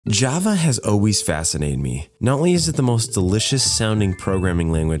Java has always fascinated me. Not only is it the most delicious sounding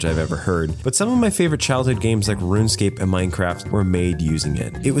programming language I've ever heard, but some of my favorite childhood games like Runescape and Minecraft were made using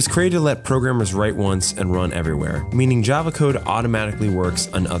it. It was created to let programmers write once and run everywhere, meaning Java code automatically works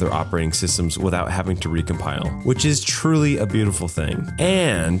on other operating systems without having to recompile, which is truly a beautiful thing.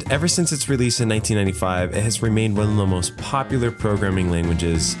 And ever since its release in 1995, it has remained one of the most popular programming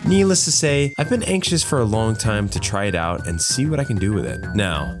languages. Needless to say, I've been anxious for a long time to try it out and see what I can do with it.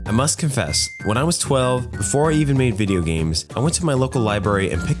 Now, I must confess, when I was 12, before I even made video games, I went to my local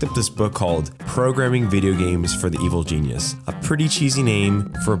library and picked up this book called Programming Video Games for the Evil Genius, a pretty cheesy name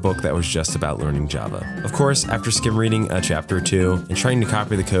for a book that was just about learning Java. Of course, after skim reading a chapter or two and trying to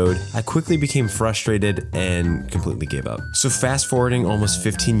copy the code, I quickly became frustrated and completely gave up. So fast forwarding almost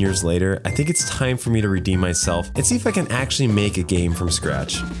 15 years later, I think it's time for me to redeem myself and see if I can actually make a game from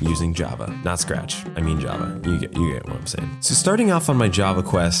scratch using Java. Not Scratch, I mean Java. You get what I'm saying. So starting off on my Java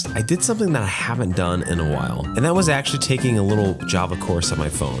quest, I did something that I haven't done in a while, and that was actually taking a little Java course on my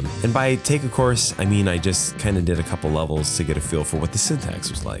phone. And by take a course, I mean I just kind of did a couple levels to get a feel for what the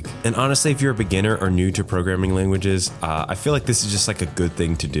syntax was like. And honestly, if you're a beginner or new to programming languages, I feel like this is just like a good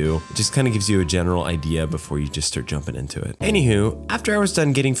thing to do. It just kind of gives you a general idea before you just start jumping into it. Anywho, after I was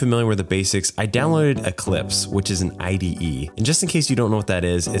done getting familiar with the basics, I downloaded Eclipse, which is an IDE. And just in case you don't know what that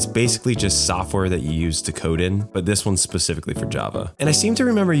is, it's basically just software that you use to code in, but this one's specifically for Java. And I seem to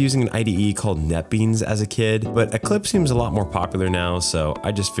remember using an IDE called NetBeans as a kid, but Eclipse seems a lot more popular now, so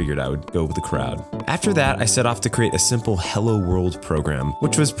I just figured I would go with the crowd. After that, I set off to create a simple Hello World program,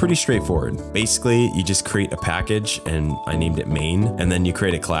 which was pretty straightforward. Basically, you just create a package, and I named it main, and then you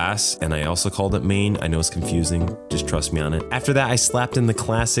create a class, and I also called it main. I know it's confusing, just trust me on it. After that, I slapped in the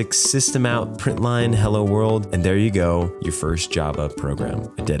classic system out print line Hello World, and there you go, your first Java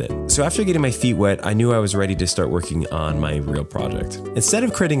program. I did it. So after getting my feet wet, I knew I was ready to start working on my real project. Instead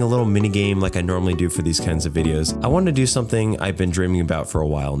of creating a little mini game like I normally do for these kinds of videos, I wanted to do something I've been dreaming about for a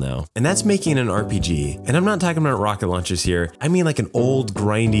while now, and that's making an RPG. And I'm not talking about rocket launchers here, I mean like an old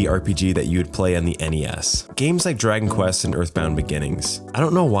grindy RPG that you would play on the NES. Games like Dragon Quest and Earthbound Beginnings. I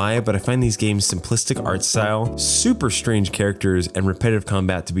don't know why, but I find these games' simplistic art style, super strange characters, and repetitive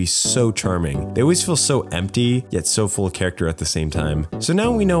combat to be so charming. They always feel so empty, yet so full of character at the same time. So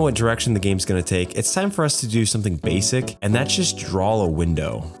now we know what direction the game's gonna take, it's time for us to do something basic, and that's just draw a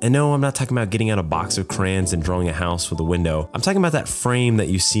window. And no, I'm not talking about getting out a box of crayons and drawing a house with a window. I'm talking about that frame that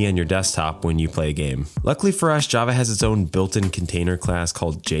you see on your desktop when you play a game. Luckily for us, Java has its own built-in container class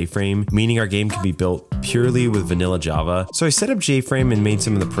called JFrame, meaning our game can be built purely with vanilla Java. So I set up JFrame and made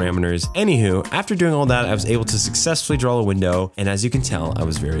some of the parameters. Anywho, after doing all that, I was able to successfully draw a window, and as you can tell, I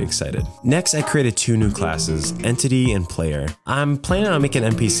was very excited. Next, I created two new classes, Entity and Player. I'm planning on making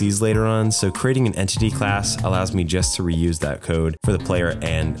NPCs later on, so creating an Entity class allows me just to reuse that code for the player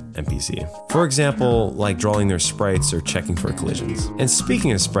and NPC. For example, like drawing their sprites or checking for collisions. And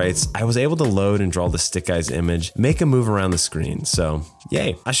speaking of sprites, I was able to load and draw the stick guy's image, make him move around the screen, so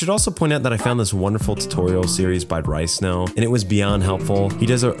yay. I should also point out that I found this wonderful tutorial series by Snow, and it was beyond helpful. He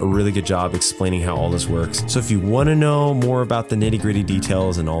does a really good job explaining how all this works, so if you want to know more about the nitty-gritty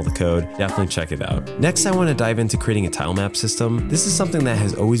details and all the code, definitely check it out. Next, I want to dive into creating a tile map system. This is something that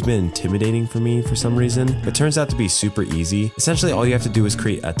has always been intimidating for me for some reason, but turns out to be super easy. Essentially, all you have to do is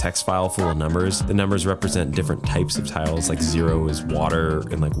create a text file full of numbers. The numbers represent different types of tiles, like 0 is water,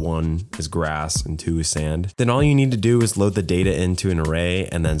 and like 1 is grass, and 2 is sand. Then all you need to do is load the data into an array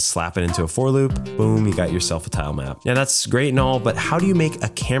and then slap it into a for loop. Boom, you got yourself a tile map. Now that's great and all, but how do you make a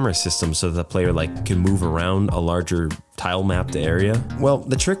camera system so that the player can move around a larger tile mapped area? Well,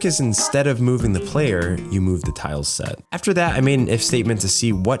 the trick is instead of moving the player, you move the tiles set. After that, I made an if statement to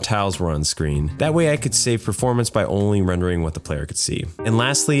see what tiles were on screen. That way I could save performance by only rendering what the player could see. And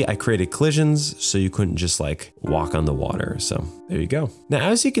lastly, I created collisions so you couldn't just like walk on the water. So there you go. Now,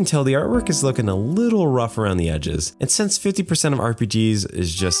 as you can tell, the artwork is looking a little rough around the edges. And since 50% of RPGs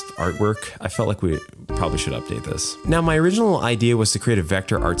is just artwork, I felt like we probably should update this. Now, my original idea was to create a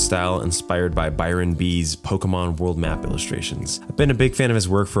vector art style inspired by Byron B's Pokemon world map illustrations. I've been a big fan of his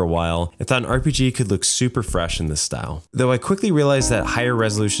work for a while and thought an RPG could look super fresh in this style. Though I quickly realized that higher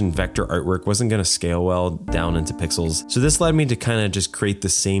resolution vector artwork wasn't going to scale well down into pixels, so this led me to kind of just create the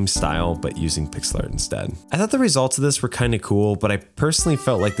same style but using pixel art instead. I thought the results of this were kind of cool, but I personally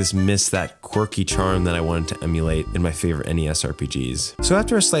felt like this missed that quirky charm that I wanted to emulate in my favorite NES RPGs. So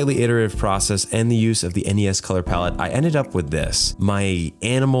after a slightly iterative process and the use of the NES color palette, I ended up with this, my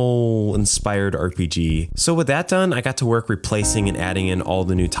animal-inspired RPG. So with that done, I got to work replacing and adding in all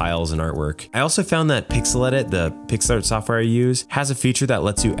the new tiles and artwork. I also found that Pixel Edit, the pixel software I use, has a feature that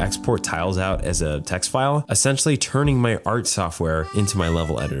lets you export tiles out as a text file, essentially turning my art software into my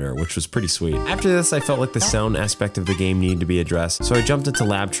level editor, which was pretty sweet. After this, I felt like the sound aspect of the game needed to be addressed, so I jumped into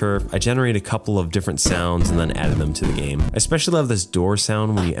LabChirp. I generated a couple of different sounds and then added them to the game. I especially love this door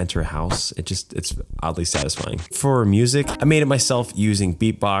sound when you enter a house. It's oddly satisfying. For music, I made it myself using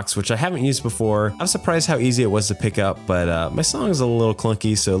Beatbox, which I haven't used before. I'm surprised how easy it was to pick up, but my song is a little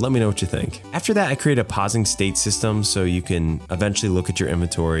clunky, so let me know what you think. After that, I created a pausing state system so you can eventually look at your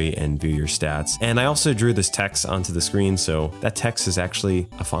inventory and view your stats. And I also drew this text onto the screen, so that text is actually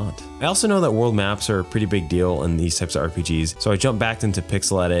a font. I also know that world maps are a pretty big deal in these types of RPGs, so I jumped back into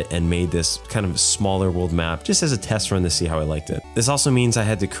Pixel Edit and made this kind of smaller world map just as a test run to see how I liked it. This also means I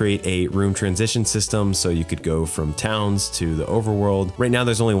had to create a room transition system so you could go from towns to the overworld. Right now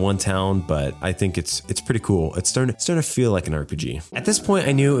there's only one town, but I think it's pretty cool. It's starting to feel like an RPG. At this point,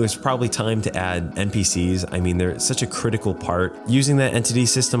 I knew it was probably time to add NPCs. I mean, they're such a critical part. Using that entity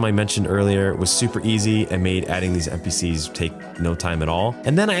system I mentioned earlier was super easy and made adding these NPCs take no time at all.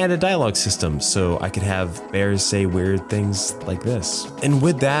 And then I added a dialogue system so I could have bears say weird things like this. And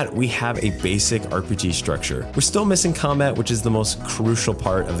with that, we have a basic RPG structure. We're still missing combat, which is the most crucial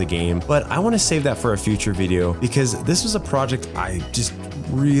part of the game, but I want to save that for a future video because this was a project I just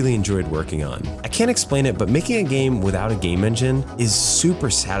really enjoyed working on. I can't explain it, but making a game without a game engine is super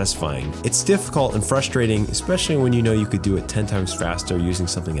satisfying. It's difficult and frustrating, especially when you know you could do it 10 times faster using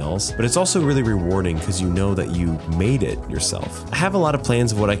something else, but it's also really rewarding because you know that you made it yourself. I have a lot of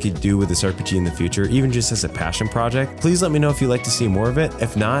plans of what I could do with this RPG in the future, even just as a passion project. Please let me know if you'd like to see more of it.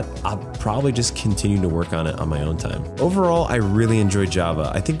 If not, I'll probably just continue to work on it on my own time. Overall, I really enjoyed Java.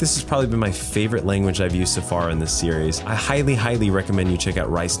 I think this has probably been my favorite language I've used so far in this series. I highly recommend you check out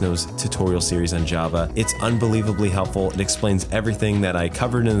RiceKnow's tutorial series on Java. It's unbelievably helpful. It explains everything that I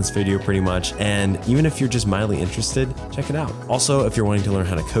covered in this video pretty much, and even if you're just mildly interested, check it out. Also, if you're wanting to learn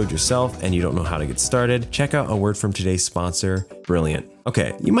how to code yourself and you don't know how to get started, check out a word from today's sponsor, Brilliant.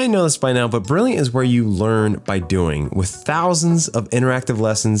 Okay, you might know this by now, but Brilliant is where you learn by doing, with thousands of interactive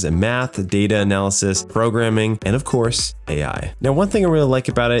lessons in math, data analysis, programming, and of course, AI. Now, one thing I really like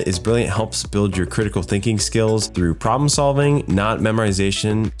about it is Brilliant helps build your critical thinking skills through problem solving, not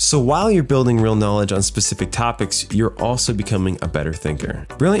memorization. So while you're building real knowledge on specific topics, you're also becoming a better thinker.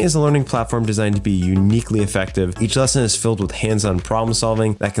 Brilliant is a learning platform designed to be uniquely effective. Each lesson is filled with hands-on problem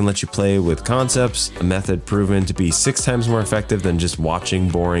solving that can let you play with concepts, a method proven to be 6 times more effective than just watching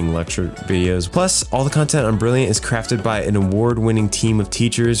boring lecture videos. Plus, all the content on Brilliant is crafted by an award-winning team of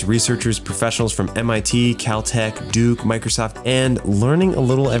teachers, researchers, professionals from MIT, Caltech, Duke, Microsoft, and learning a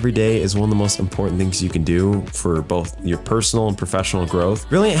little every day is one of the most important things you can do for both your personal and professional growth.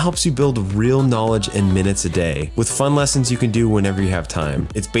 Brilliant helps you build real knowledge in minutes a day, with fun lessons you can do whenever you have time.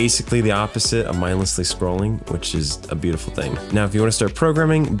 It's basically the opposite of mindlessly scrolling, which is a beautiful thing. Now, if you want to start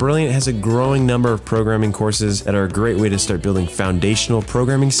programming, Brilliant has a growing number of programming courses that are a great way to start building foundational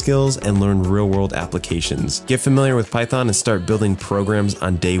programming skills and learn real-world applications. Get familiar with Python and start building programs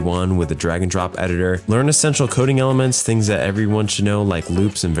on day one with a drag and drop editor. Learn essential coding elements, things that everyone should know like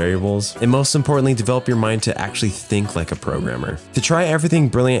loops and variables. And most importantly, develop your mind to actually think like a programmer. To try everything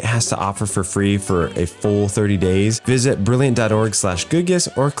Brilliant has to offer for free for a full 30 days, visit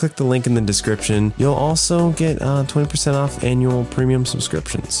brilliant.org/Goodgis or click the link in the description. You'll also get 20% off annual premium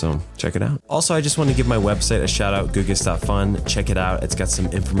subscriptions, so check it out. Also, I just want to give my website a shout out, goodgis.fun. Check it out. It's got some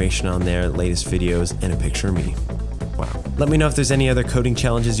information on there, latest videos, and a picture of me. Wow. Let me know if there's any other coding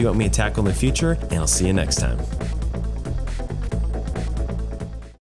challenges you want me to tackle in the future, and I'll see you next time.